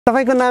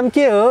तपाईको नाम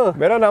के हो?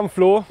 मेरा नाम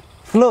फ्लो.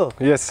 फ्लो?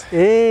 यस.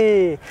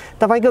 ए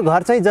तपाईको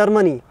घर चाहिँ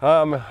जर्मनी?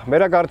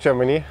 मेरा घर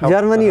जर्मनी.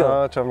 जर्मनी हो?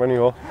 जर्मनी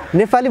हो.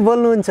 नेपाली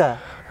बोल्नुहुन्छ?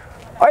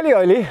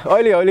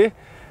 अहिले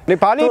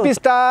नेपाली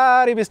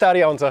बिस्तारै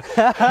बिस्तारै आउँछ.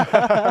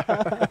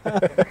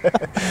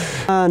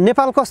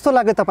 नेपाल कस्तो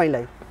लाग्यो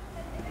तपाईलाई?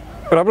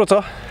 राम्रो छ.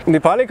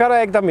 नेपाली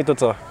खाना एकदम मिठो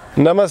छ.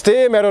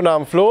 नमस्ते, मेरो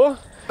नाम फ्लो.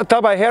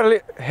 तपाई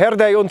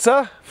हेर्दै हुन्छ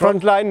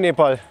फ्रन्टलाइन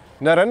नेपाल.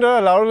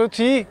 नरेन्द्र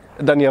लालजी,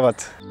 धन्यवाद.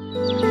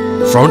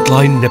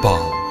 Frontline Nepal,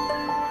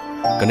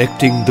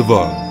 connecting the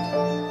world.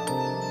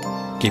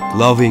 Keep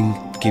loving,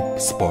 keep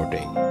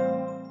supporting.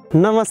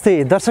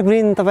 नमस्ते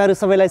दर्शकवृन्द, तपाईहरु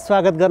सबैलाई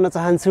स्वागत गर्न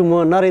चाहन्छु.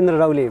 म नरेन्द्र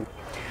राउले.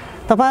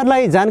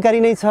 तपाईहरुलाई जानकारी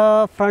नै छ,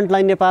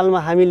 फ्रन्टलाइन नेपालमा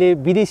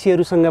हामीले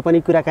विदेशीहरुसँग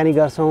पनि कुराकानी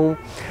गर्छौं.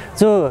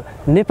 जो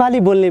नेपाली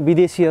बोल्ने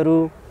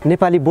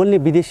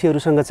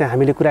विदेशीहरुसँग चाहिँ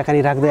हामीले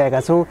कुराकानी राख्दै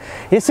आएका छौं.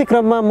 यसै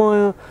क्रममा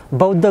म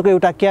बौद्धको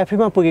एउटा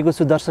क्याफेमा पुगेको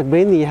छु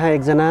दर्शकवृन्द. यहाँ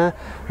एकजना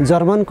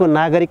जर्मनको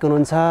नागरिक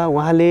हुनुहुन्छ.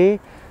 उहाँले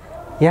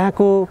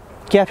यहाँको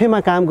क्याफेमा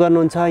काम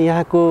गर्नुहुन्छ,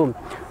 यहाँको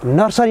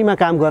नर्सरीमा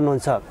काम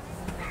गर्नुहुन्छ.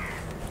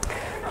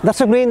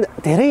 दर्शकवृन्द,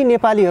 धेरै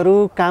नेपालीहरु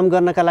काम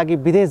गर्नका लागि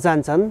विदेश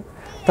जान्छन्,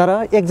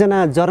 तर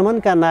एकजना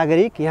जर्मनका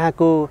नागरिक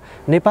यहाँको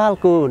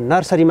नेपालको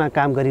नर्सरीमा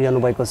काम गरिरहनु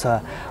भएको छ.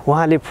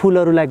 उहाँले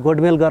फूलहरुलाई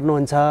गोडमेल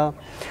गर्नुहुन्छ,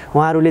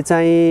 उहाँहरुले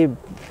चाहिँ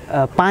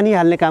पानी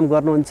हाल्ने काम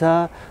गर्नुहुन्छ.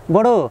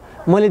 बडो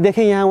मैले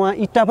देखे यहाँ उहाँ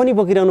इट्टा पनि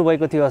बोकिरहनु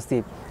भएको थियो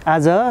अस्ति.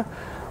 आज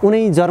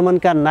उनै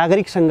जर्मनका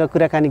नागरिकसँग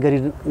कुराकानी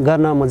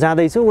गर्न म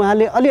जाँदै छु.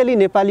 उहाँले अलिअलि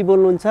नेपाली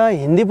बोल्नुहुन्छ,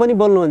 हिन्दी पनि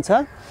बोल्नुहुन्छ.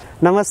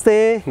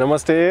 नमस्ते.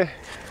 नमस्ते.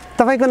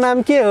 तपाईको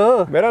नाम के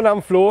हो? मेरा नाम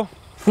फ्लो.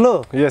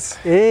 फ्लो?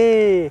 यस.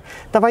 ए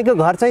तपाईको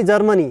घर चाहिँ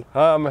जर्मनी?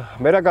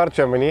 मेरा घर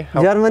जर्मनी.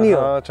 जर्मनी हो?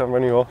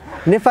 जर्मनी हो.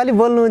 नेपाली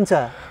बोल्नुहुन्छ?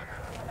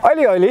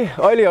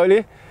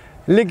 अहिले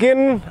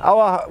लेकिन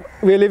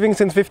we are living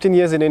since 15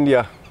 years in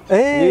India.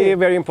 A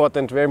very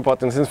important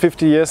since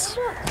 50 years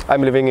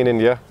I'm living in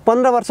India.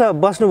 15 वर्ष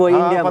बस्नु भयो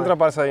इन्डियामा? 15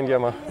 वर्ष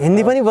इन्डियामा.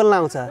 हिन्दी पनि बोल्न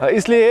आउँछ?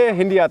 इसलिए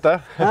हिन्दी आता.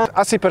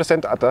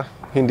 80% आता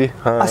हिन्दी.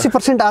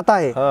 80% आता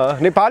है.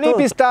 नेपाली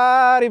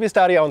बिस्तारै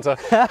बिस्तारै आउँछ.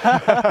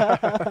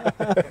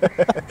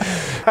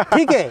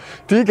 ठीक है.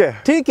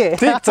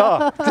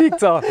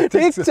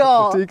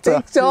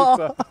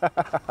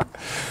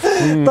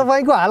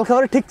 तपाईको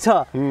हालखबर ठीक छ?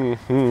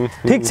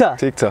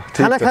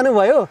 खाना खानु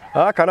भयो?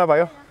 खाना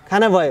भयो.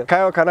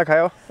 खाना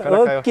खायो.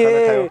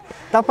 ओके.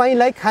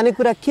 तपाईलाई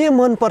खानेकुरा के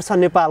मन पर्छ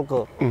नेपालको?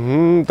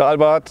 दाल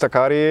भात,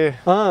 तरकारी.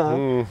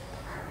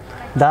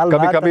 दाल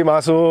भात, कभी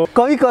मासु.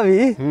 कभी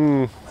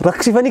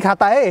रक्सी पनि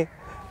खाता है?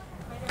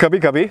 कभी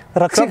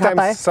रक्सी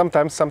खाता है?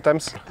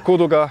 sometimes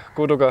कोदोको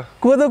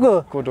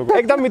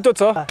एकदम मिठो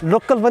छ.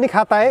 लोकल पनि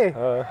खाता है?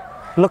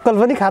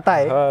 लोकल खाता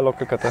है.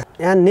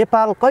 यहाँ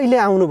नेपाल कहिले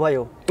आउनु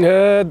भयो?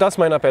 10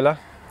 महीना पहला.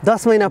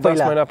 10 महीना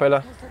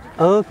पहला.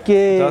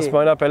 ओके. 10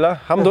 महीना पहला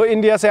हम दो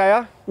इंडिया से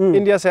आया.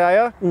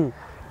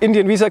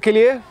 इंडियन वीजा के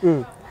लिए.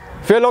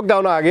 फिर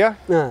लॉकडाउन आ गया.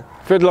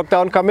 फिर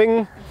लॉकडाउन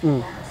कमिंग.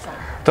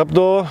 तब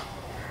तो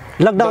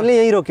लॉकडाउन ले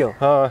यही रोक्यो.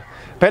 हाँ,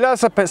 पहला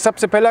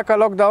सबसे पहला का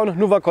लॉकडाउन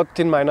नुवाकोट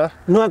 3 महीना.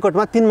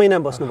 नुवाकोटमा 3 महीना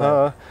बस्नु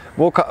भयो.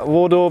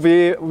 वो दो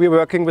we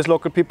working with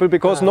local people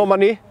because no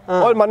money.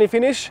 All money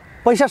finish.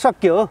 पैसा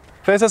सक्यो.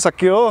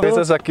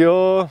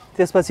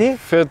 त्यसपछि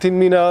फिर 3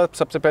 महीना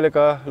सबसे पहले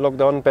का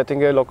लॉकडाउन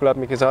बैठेंगे लोकल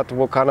आदमी के साथ.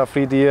 वो खाना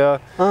फ्री दिया.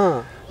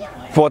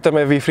 वाटर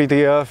में भी फ्री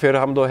दिया. फिर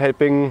हम दो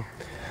हेल्पिंग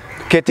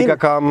खेती का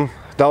काम,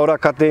 दाउरा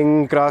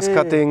कटिंग, ग्रास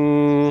कटिंग.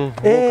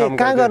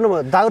 कहाँ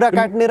गर्नुभयो? दाउरा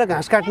काट्ने र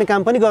घाँस काट्ने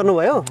काम पनि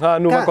गर्नुभयो?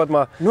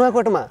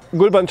 नुवाकोटमा.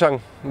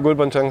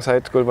 गुलबञ्चाङ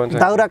साइड.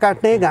 दाउरा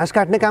काट्ने, घाँस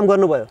काट्ने काम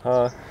गर्नुभयो?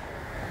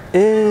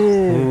 ए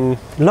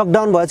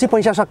लकडाउन भएपछि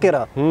पैसा सकेर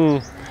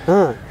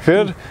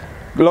फिर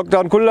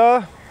लकडाउन खुल्ला.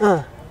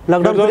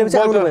 लकडाउन खुलेपछि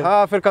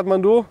आउनुभयो? फिर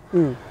Kathmandu.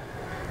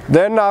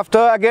 Then after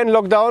again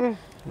lockdown.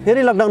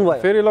 फेरि लकडाउन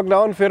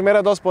भयो? फिर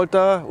मेरा दोस्त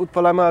बोलता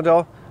उत्पलामा आ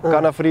जाओ,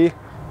 खाना फ्री.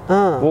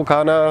 वो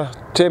खाना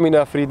 6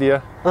 महीना फ्री दिया.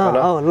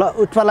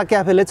 उत्पला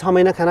क्याफेले 6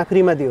 महीना खाना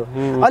फ्रीमा दियो.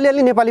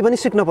 अलिअलि नेपाली पनि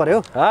सिक्नु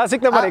पर्यो.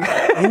 सिक्न परेगा.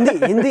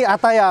 हिन्दी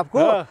आता है आपको?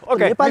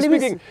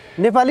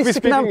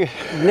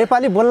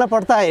 नेपाली बोल्न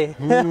पड़ता है.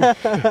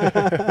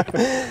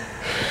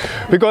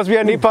 Because we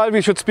are Nepal,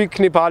 we should speak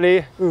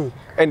Nepali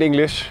and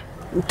English.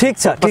 ठीक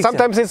छ. But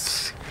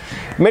sometimes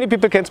many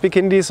people can speak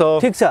Hindi, so.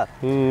 ठीक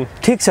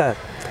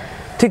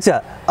छ.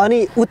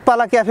 अनि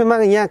उत्पला क्याफेमा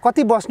यहाँ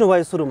कति बस्नु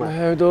भयो सुरुमा?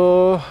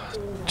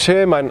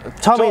 6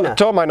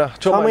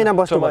 महीना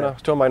बस्नु भयो.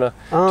 6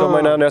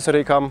 महीना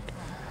नर्सरी काम.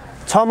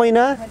 6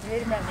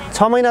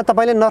 महिना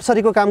तपाईले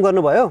नर्सरीको काम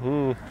गर्नुभयो?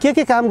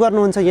 के काम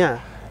गर्नुहुन्छ यहाँ?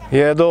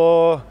 यहाँ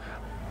दो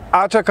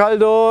आजकल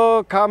दो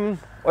काम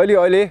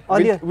अहिले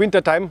विन्टर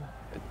टाइम.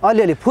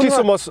 अलिअलि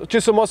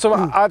चिसो मौसम.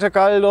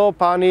 आजकल दो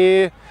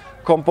पानी,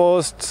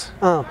 कम्पोस्ट.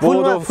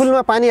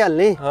 फुलमा पानी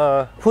हाल्ने.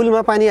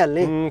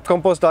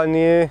 कम्पोस्ट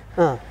डाल्ने.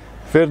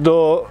 फिर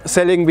दो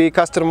सेलिङ भी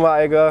कस्टमर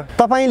आएगा.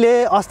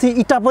 तपाईले अस्ति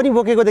इटा पनि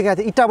बोकेको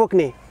देखाएको थिए. इटा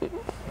बोक्ने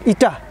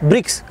इटा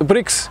ब्रिक्स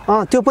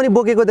त्यो पनि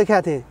बोकेको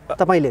देखाएको थिए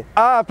तपाईले.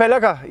 पहिला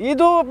का ये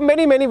दो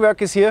मेनी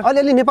वर्क इज हियर.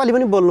 अलिअलि नेपाली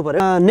पनि बोल्नु पर्यो.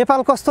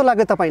 नेपाल कस्तो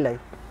लाग्यो तपाईलाई?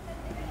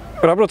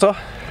 राम्रो छ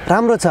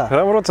राम्रो छ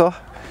राम्रो छ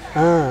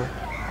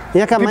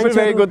यहाँका people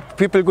very good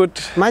people good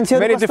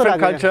मान्छेहरु many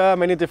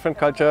different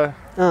culture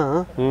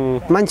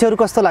मान्छेहरु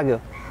कस्तो लाग्यो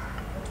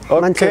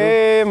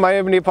Okay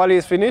my Nepali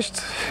is finished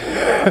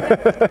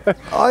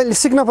अहिले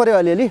सिक्न पर्यो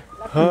अलिअलि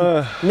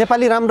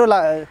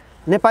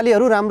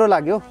नेपालीहरु राम्रो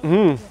लाग्यो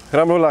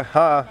राम्रो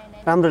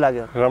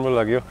लाग्यो राम्रो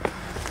लाग्यो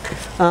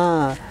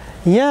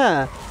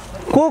यहाँ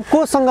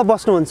कोसँग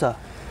बस्नुहुन्छ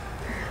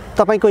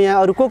तपाईको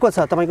यहाँ अरु को छ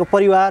तपाईको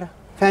परिवार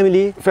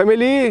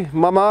family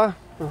mama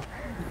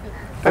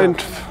and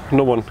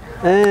no one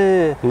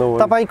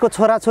तपाईको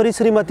छोरा छोरी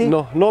श्रीमती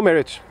no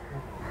marriage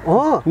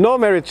no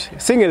marriage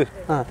single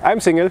I'm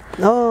single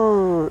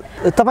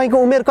तपाईको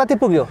उमेर कति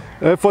पुग्यो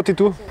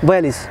 42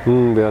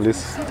 42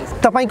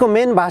 तपाईको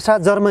मेन भाषा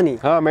जर्मनी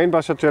मेन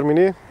भाषा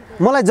जर्मनी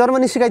मलाई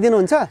जर्मनी सिकाइदिनु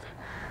हुन्छ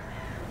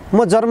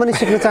म जर्मनी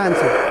सिक्न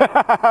चाहन्छु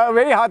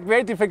very hard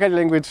very difficult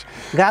language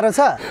गाह्रो छ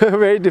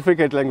very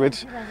difficult language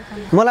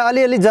मलाई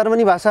अलिअलि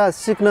जर्मनी भाषा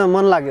सिक्न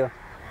मन लाग्यो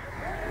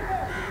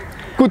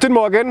Guten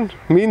Morgen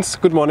means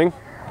good morning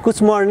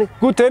Good morning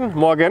Guten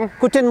Morgen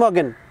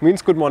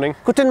means good morning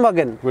Guten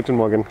Morgen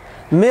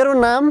मेरो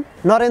नाम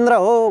नरेन्द्र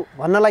हो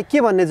भन्नलाई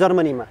के भन्ने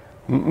जर्मनीमा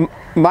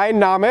Mein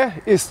Name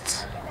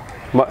ist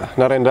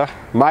Narendra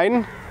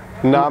mein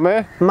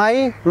Name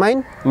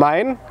mein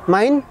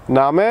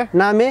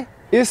Name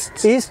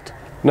ist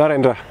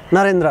Narendra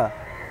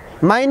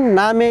Mein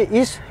Name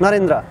is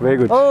Narendra Very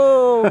good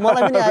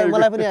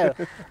मलाई पनि आयो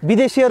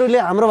विदेशीहरुले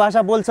हाम्रो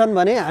भाषा बोल्छन्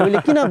भने हामीले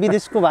किन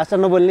विदेशको भाषा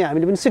नबोल्ने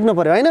हामीले पनि सिक्नु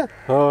पर्यो हैन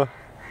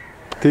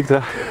ठीक छ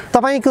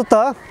तपाईको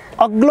त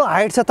अग्लो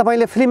हाइट छ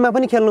तपाईले फिल्ममा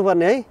पनि खेल्नु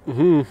पर्ने है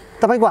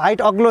तपाईको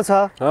हाइट अग्लो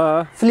छ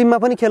फिल्ममा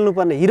पनि खेल्नु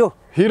पर्ने hero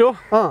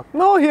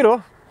no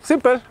hero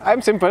simple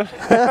I'm simple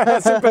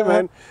simple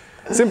man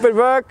simple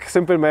work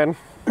simple man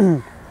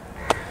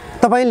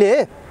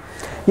तपाईले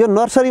यो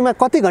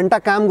नर्सरीमा कति घण्टा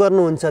काम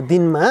गर्नुहुन्छ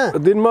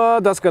दिनमा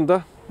 10 घण्टा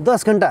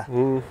 10 घण्टा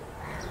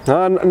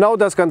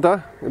 9-10 घण्टा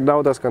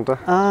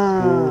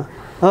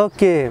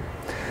ओके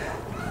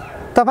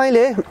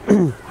तपाईले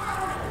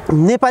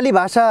नेपाली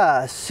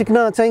भाषा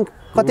सिक्न चाहिँ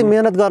कति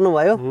मेहनत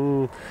गर्नुभयो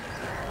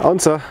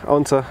आउँछ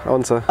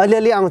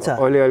अलिअलि आउँछ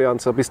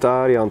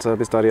बिस्तारै आउँछ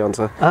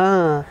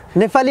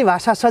नेपाली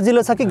भाषा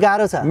सजिलो छ कि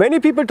गाह्रो छ Many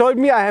people told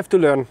me I have to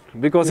learn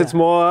because it's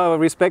more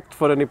respect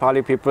for the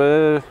Nepali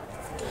people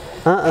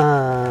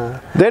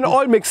Then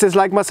all mixes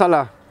like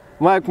masala,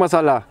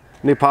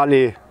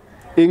 Nepali,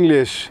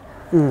 English,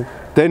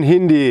 then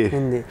Hindi.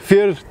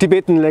 Fear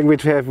Tibetan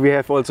language we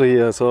have also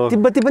here. So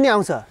Tibeti पनि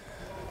आउँछ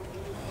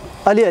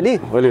अलि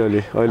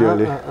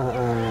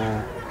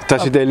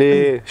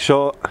Tashidele,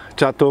 Sho,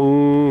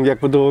 Chatung,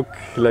 Yakpuduk,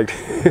 like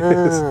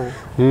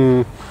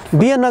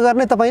बिहे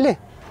नगर्ने तपाईले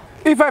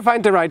If I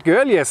find the right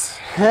girl, yes.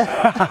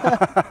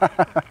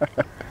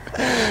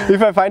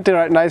 If I find the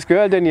right nice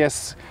girl, then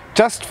yes.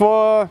 Just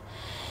for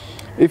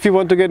if you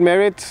want to get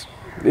married,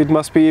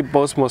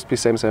 both must be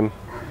same.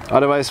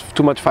 Otherwise,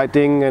 too much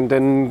fighting, and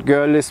then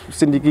girl is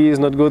Sindiki is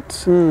not good,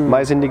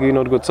 my Sindiki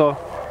not good. So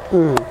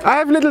I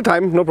have little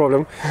time, no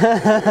problem.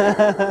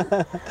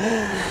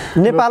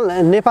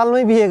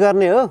 नेपालमै बिहे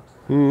गर्ने हो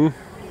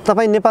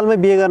तपाई नेपालमै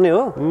बिहे गर्ने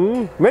हो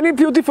Many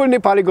beautiful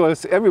Nepali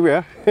girls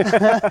everywhere.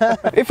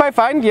 If I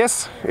find,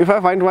 yes. If I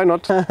find, why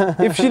not?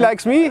 If she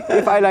likes me,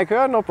 if I like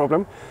her, no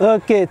problem.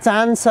 Okay,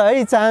 chance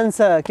है चान्स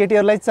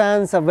केटीहरुलाई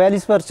चान्स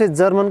 42%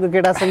 जर्मनको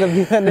केटासँग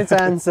बिहे गर्ने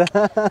चान्स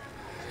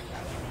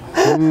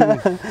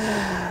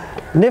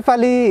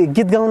नेपाली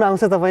गीत गाउन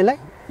आउँछ तपाईलाई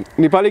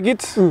Nepali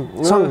git?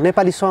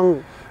 Nepali song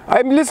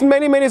I've listened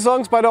many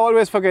songs, but I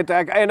always forget,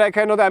 and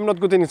I'm not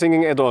good in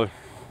singing at all.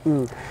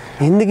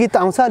 Hindi गीत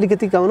आउँछ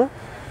अलिकति गाउन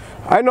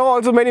I know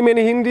also many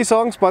Hindi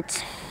songs,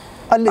 but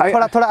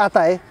थोड़ा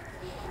आता है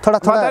थोड़ा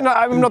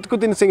I'm not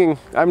good in singing.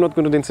 No. I'm not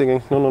good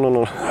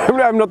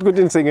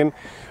in singing.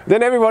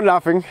 Then everyone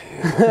laughing.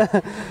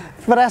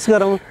 प्रयास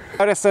गरौँ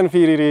Lesson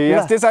firiri.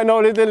 Yes, this I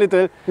know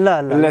little.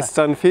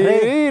 Lesson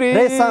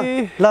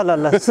firiri.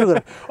 ल सुरु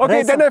गरौँ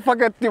Okay, then I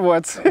forget the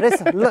words.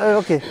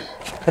 Okay.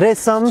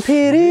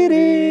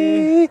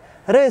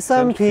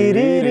 रेशम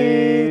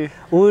फिरिरी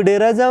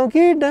उडेर जाऊ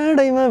कि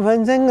डाँडैमा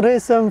भन्छन्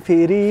रेशम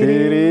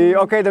Firiri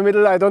Okay, the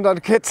middle I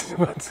don't get.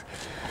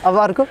 अब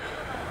अर्को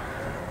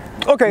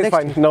Okay, it's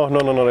fine. No,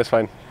 it's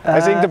fine.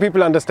 I think the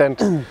people understand.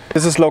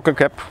 This is local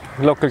cap.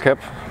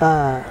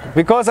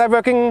 Because I'm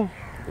working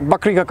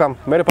बकरी का काम.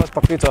 मेरे पास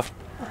बकरी छ.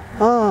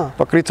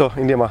 बकरी छ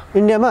इन्डियामा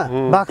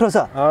बाख्रो छ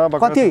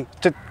कति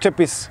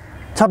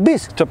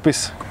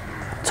 26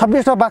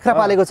 टा बाख्रा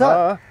पालेको छ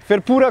फिर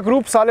पूरा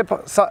ग्रुप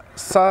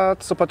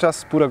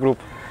 750 पूरा ग्रुप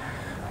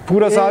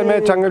पूरा साल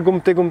में जंगल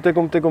घूमते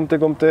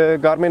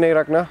घर में नहीं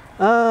रखना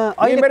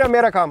ये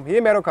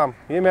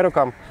मेरा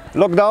काम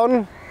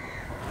लॉकडाउन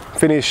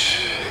फिनिश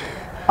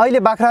अहिले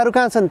बाख्राहरु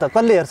कहाँ छन् त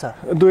कसले हेर्छ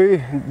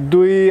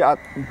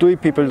दुई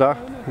पिपल दा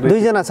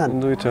दुई जना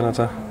छन्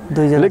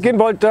लेकिन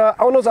बोल्ट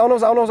आउनुस्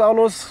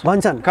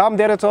भन्छन् काम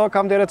धेरै छ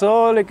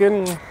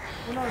लेकिन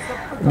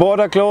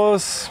border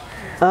close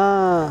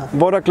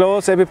Border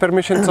closed, every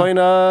permission छैन.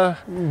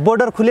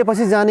 बोर्डर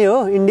खुलेपछि जाने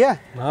हो इन्डिया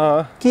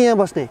कि यहाँ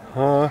बस्ने?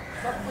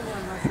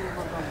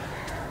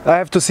 I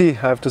have to see.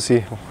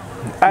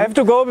 I have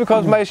to go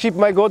because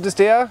my goat is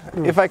there.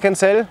 If I can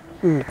sell,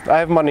 I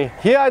have money.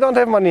 Here I don't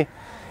have money.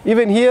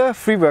 Even here,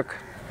 free work.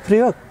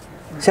 Free work?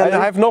 I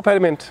have no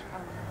payment.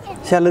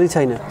 Salary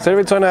छैन.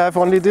 Salary छैन. I have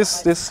only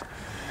this.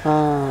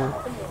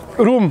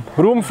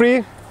 Room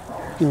free,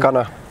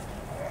 खाना.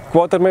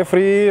 Quarter में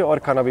free और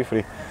खाना भी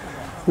free.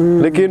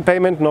 लेकिन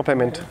payment, no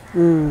payment.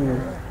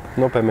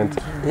 No payment.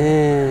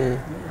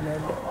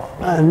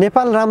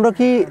 Nepal राम्रो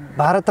कि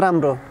भारत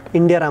राम्रो?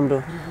 इन्डिया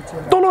राम्रो?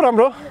 दोनों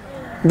राम्रो.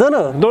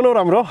 दोनों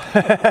राम्रो.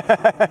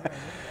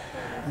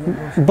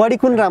 बढी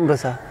कुन राम्रो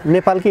छ?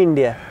 नेपाल कि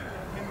India?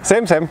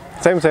 Same.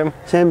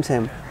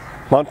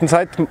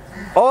 Mountainside,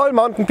 all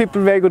mountain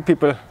people, very good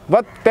people.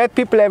 But bad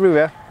people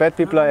everywhere. Bad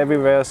people are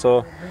everywhere,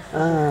 so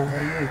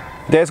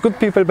there's good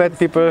people, bad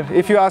people.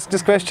 If you ask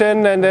this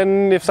question and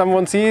then if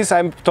someone sees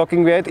I'm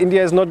talking bad,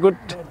 India is not good,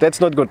 that's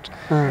not good.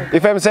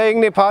 If I'm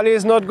saying Nepal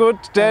is not good,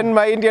 then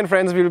my Indian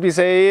friends will be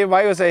saying,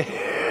 why you say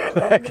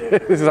like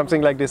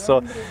something like this.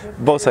 So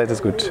both sides is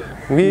good.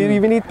 We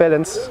need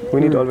balance. We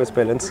need always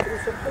balance.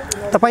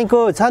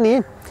 तपाईको छ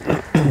नि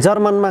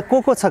जर्मनमा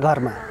को छ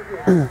घरमा?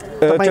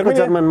 तपाईको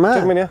जर्मनमा?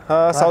 Germany,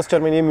 South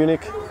Germany,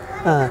 Munich.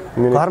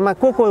 घरमा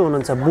को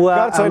हुनुहुन्छ? बुवा,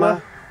 आमा?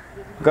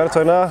 घर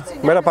छैन.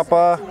 मेरो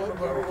पापा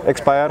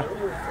expire.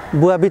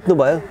 बुवा बित्नु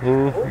भयो?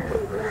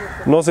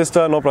 No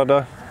sister, no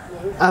brother.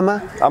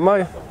 आमा?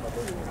 Amma.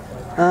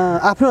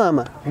 आफ्नो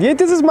आमा? Yeah,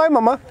 this is my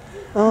mama.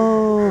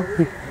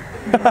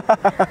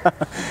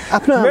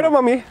 आफ्नो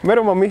आमा?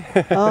 मेरो मम्मी.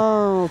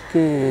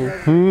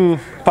 ओके.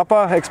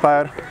 पापा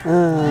expire.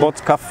 बहुत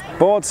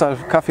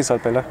काफी साल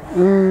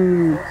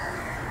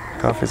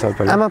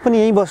पहिला. आमा पनि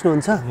यही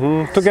बस्नुहुन्छ?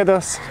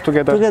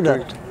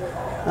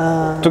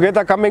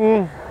 Together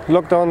coming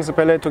lockdown से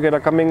पहले together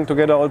coming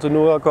together also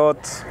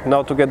Nurakot,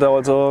 now together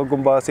also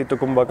Gumba Situ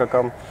Gumba का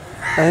काम.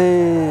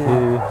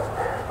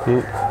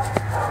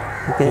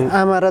 ओके.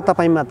 आमा र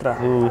तपाई मात्र?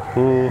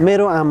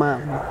 मेरो आमा.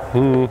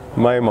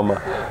 My mama.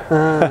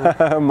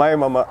 My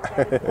mama.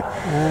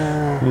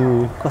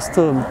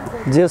 कस्तो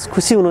जेस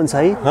खुसी हुनुहुन्छ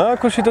है?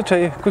 खुसी त छ.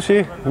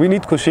 खुसी. We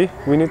need खुसी.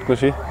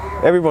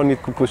 Everyone need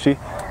खुसी.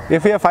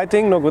 If we are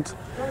fighting, no good.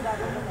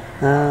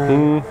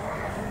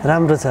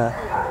 राम्रो छ.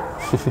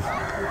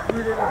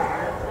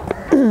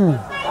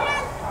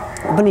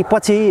 पनि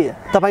पछि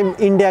तपाई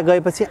इन्डिया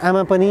गएपछि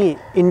आमा पनि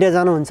इन्डिया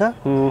जानुहुन्छ?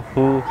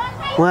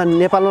 उहाँ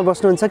नेपालमा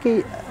बस्नुहुन्छ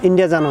कि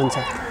इन्डिया जानुहुन्छ?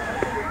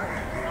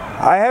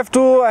 I have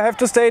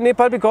to stay in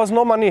Nepal because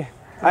no money.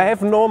 I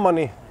have no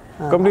money.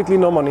 Completely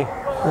no money.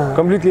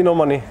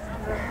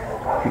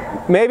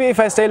 Maybe if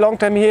I stay long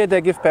time here, they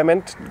give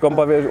payment.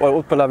 Gompa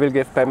or Utpala will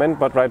give payment,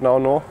 but right now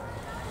no.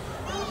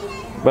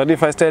 But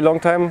if I stay long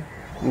time,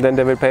 then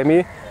they will pay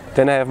me.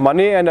 Then I have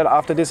money, and then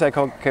after this I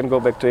can go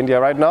back to India.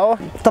 Right now.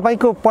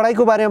 तपाईको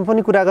पढाइको बारेमा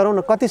पनि कुरा गरौँ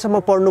न. कतिसम्म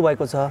पढ्नु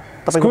भएको छ?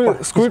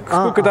 तपाईँको school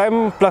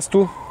time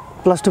 +2.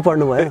 +2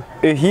 पढ्नु भयो?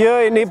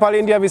 Here in Nepal,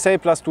 India, we say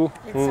 +2.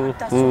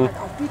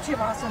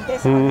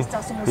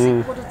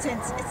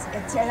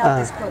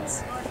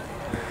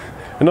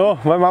 No,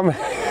 my mom.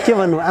 के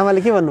भन्नु?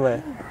 आमाले के भन्नु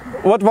भयो?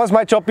 What was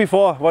my job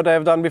before? What I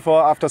have done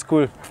before after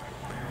school?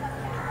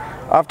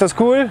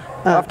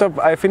 After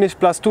I finished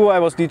 +2, I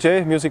was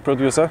DJ, music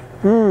producer.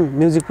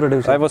 Music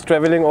producer. I was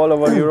traveling all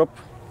over Europe,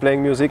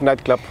 playing music,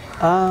 nightclub.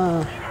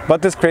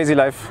 But this crazy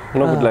life,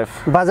 no good life.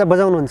 बाजा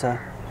बजाउनुहुन्छ?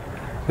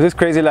 This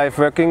crazy life,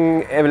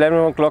 working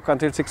 11 o'clock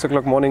until 6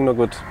 o'clock morning, no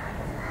good.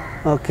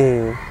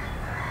 Okay.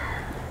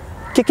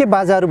 के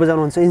बाजाहरू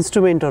बजाउनुहुन्छ?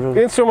 इन्स्ट्रुमेन्टहरू?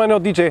 Instrument or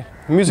DJ,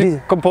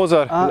 music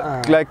composer,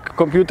 like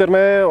computer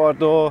में और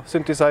तो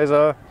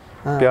synthesizer,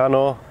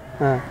 piano.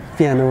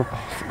 Piano.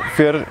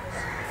 फिर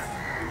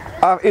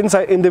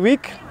inside in the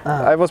week,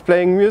 I was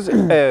playing music,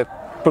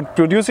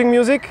 producing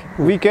music.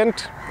 Weekend,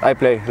 I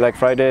play like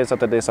Friday,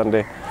 Saturday,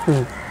 Sunday.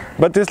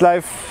 But this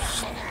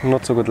life,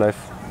 not so good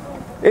life.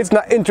 It's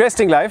not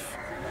interesting life,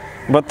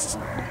 but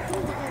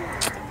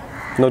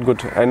not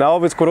good. And now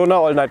with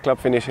Corona, all nightclub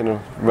finish in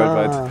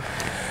worldwide.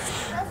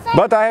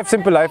 But I have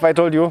simple life. I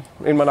told you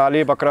in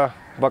Manali, Bakra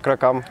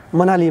kam.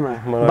 Manali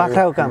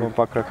Bakra kam.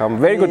 Bakra kam.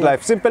 Very good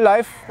life, simple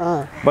life,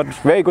 but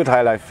very good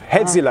high life,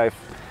 healthy life.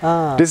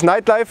 This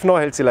night life, no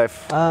healthy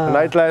life.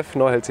 Night life,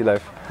 no healthy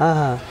life.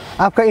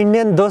 आपका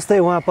Indian दोस्त है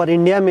वहाँ पर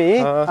India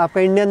में?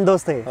 आपका Indian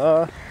दोस्त है?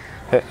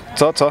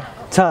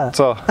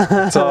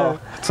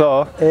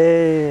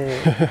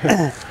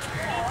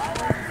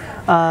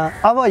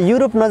 अब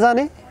Europe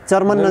नजाने?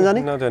 जर्मन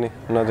नजाने?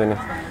 नजाने.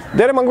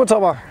 धेरै महँगो छ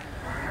वहाँ.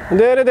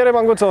 धेरै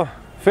महँगो छ.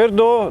 फिर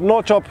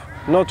no job.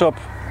 No job.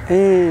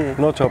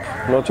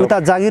 उता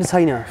जागिर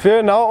छैन.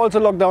 Fear now also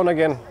lockdown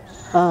again.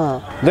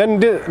 Then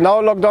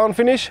now lockdown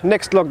finish,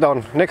 next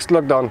lockdown,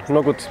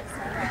 no good.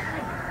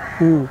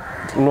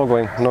 No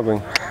going.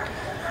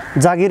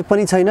 जागिर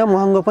पनि छैन,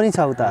 महँगो पनि छ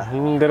उता.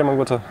 धेरै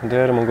महँगो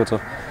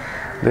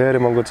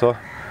छ.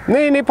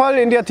 नेपाल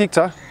इन्डिया ठीक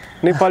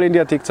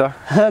छ.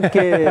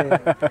 Okay.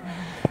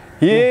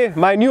 ये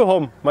my new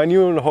home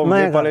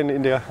नयाँ Nepal घर। and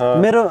India.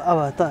 मेरो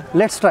अब त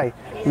लेट्स ट्राई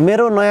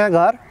मेरो नयाँ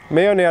घर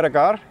मेरो नयाँ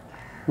घर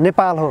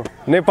नेपाल हो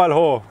नेपाल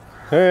हो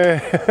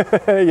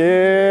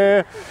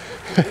ये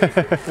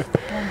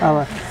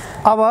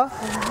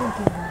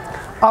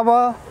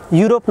अब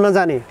युरोप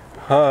नजाने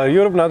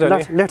युरोप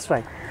नजाने लेट्स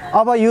ट्राई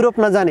अब युरोप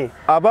नजाने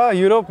अब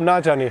युरोप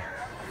नजाने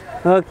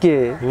ओके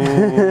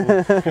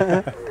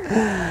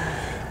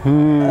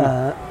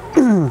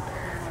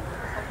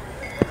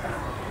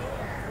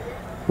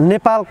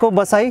नेपालको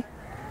बसाई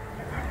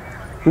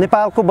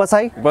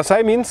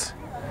बसाई means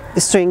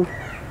स्ट्रिङ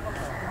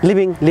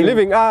लिभिङ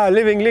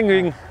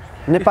living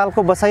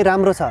नेपालको बसाई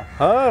राम्रो छ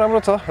राम्रो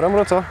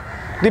छ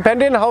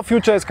depending how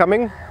future is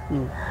coming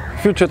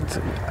future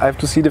I have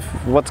to see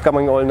what's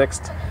coming all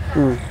next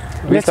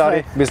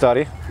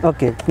बिस्तारै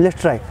ओके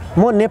लेट्स ट्राई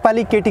म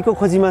नेपाली केटीको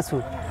खोजीमा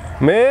छु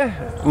म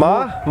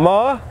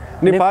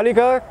नेपाली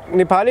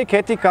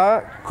खेतीका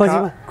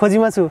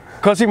खोजीमा छु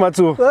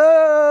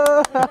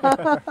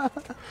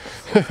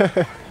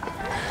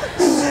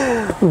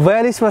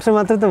 42 वर्ष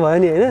मात्र त भयो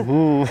नि हैन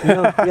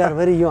यु आर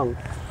भेरी यङ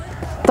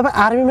तपाई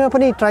आर्मीमा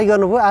पनि ट्राई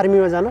गर्नुभयो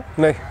आर्मीमा जान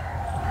नै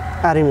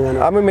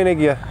आर्मी में नहीं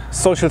किया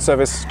सोशल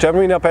सर्विस 6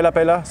 महीना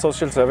पहला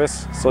सोशल सर्विस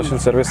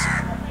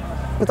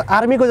त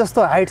आर्मीको जस्तो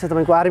हाइट छ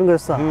तपाईको आर्मीको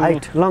जस्तो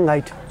height long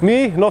height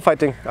me know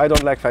fighting I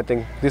don't like fighting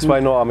this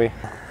why know army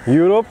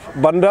Europe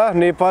भन्दा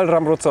नेपाल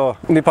राम्रो छ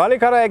नेपाली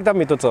खाना एकदम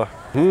मिठो छ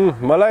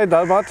मलाई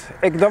दाल भात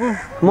एकदम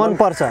मन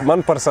पर्छ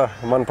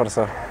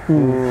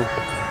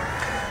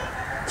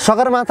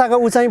सगरमाथाको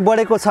उचाइ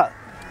बढेको छ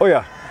ओ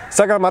या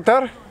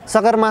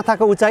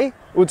सगरमाथाको उचाइ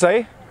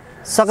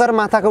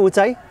सगरमाथाको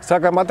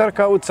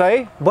उचाइ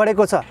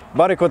बढेको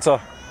छ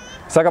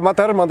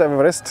Sagarmatha Mount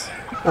Everest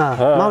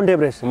Mount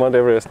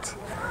Everest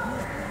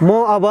म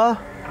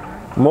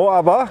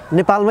अब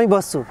नेपालमै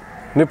बस्छु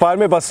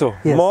नेपालमै बस्छु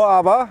म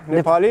अब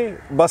नेपालमै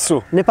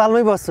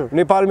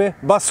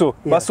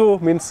बस्छु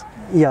means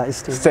या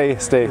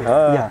stay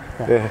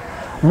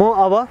म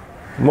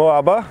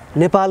अब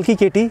नेपालकी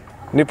केटी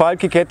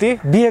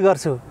बिहे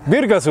गर्छु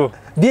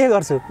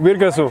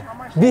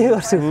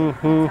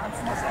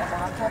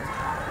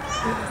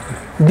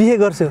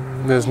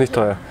Das ist nicht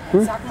teuer.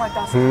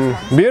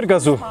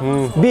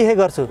 बिहे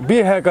गर्छु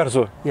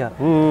या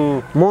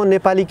म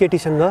नेपाली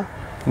केटीसँग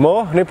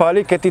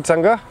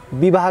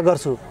विवाह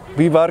गर्छु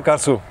बिहे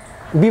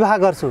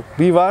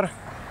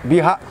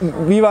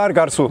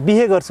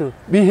गर्छु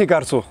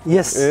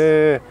यस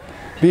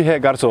बिहे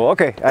गर्छु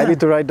Okay, I need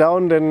to write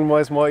down then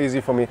it's more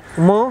easy for me.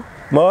 म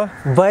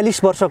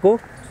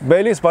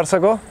 42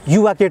 वर्षको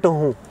युवा केटो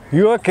हुँ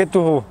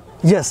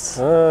यस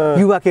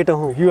युवा केटो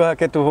हुँ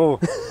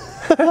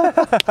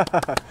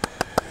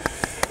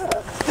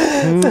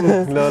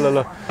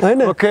No.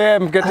 Okay,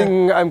 I'm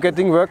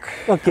getting work.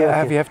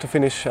 Okay. We have to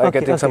finish. I'm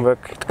getting some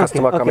work.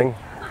 Customer coming.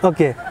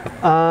 Okay.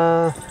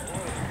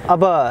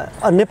 अब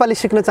नेपाली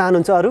सिक्न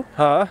चाहनुहुन्छ अरु?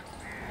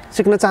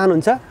 सिक्न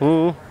चाहनुहुन्छ?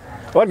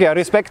 Okay,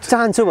 respect.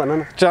 चाहन्छु भन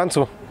न.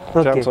 चाहन्छु.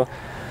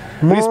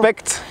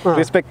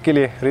 Respect के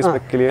लिए.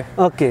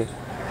 Okay.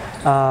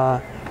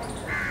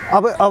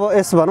 अब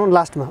यस भनौं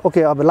लास्टमा.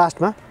 ओके अब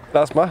लास्टमा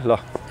ल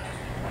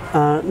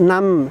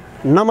नाम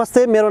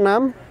नमस्ते मेरो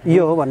नाम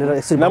यो हो भनेर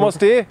यसरी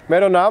नमस्ते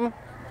मेरो नाम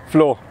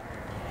फ्लो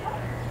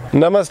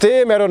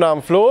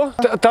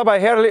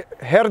तपाईं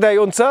हेर्दै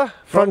हुन्छ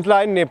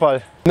फ्रन्टलाइन नेपाल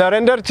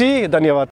नरेन्द्र जी धन्यवाद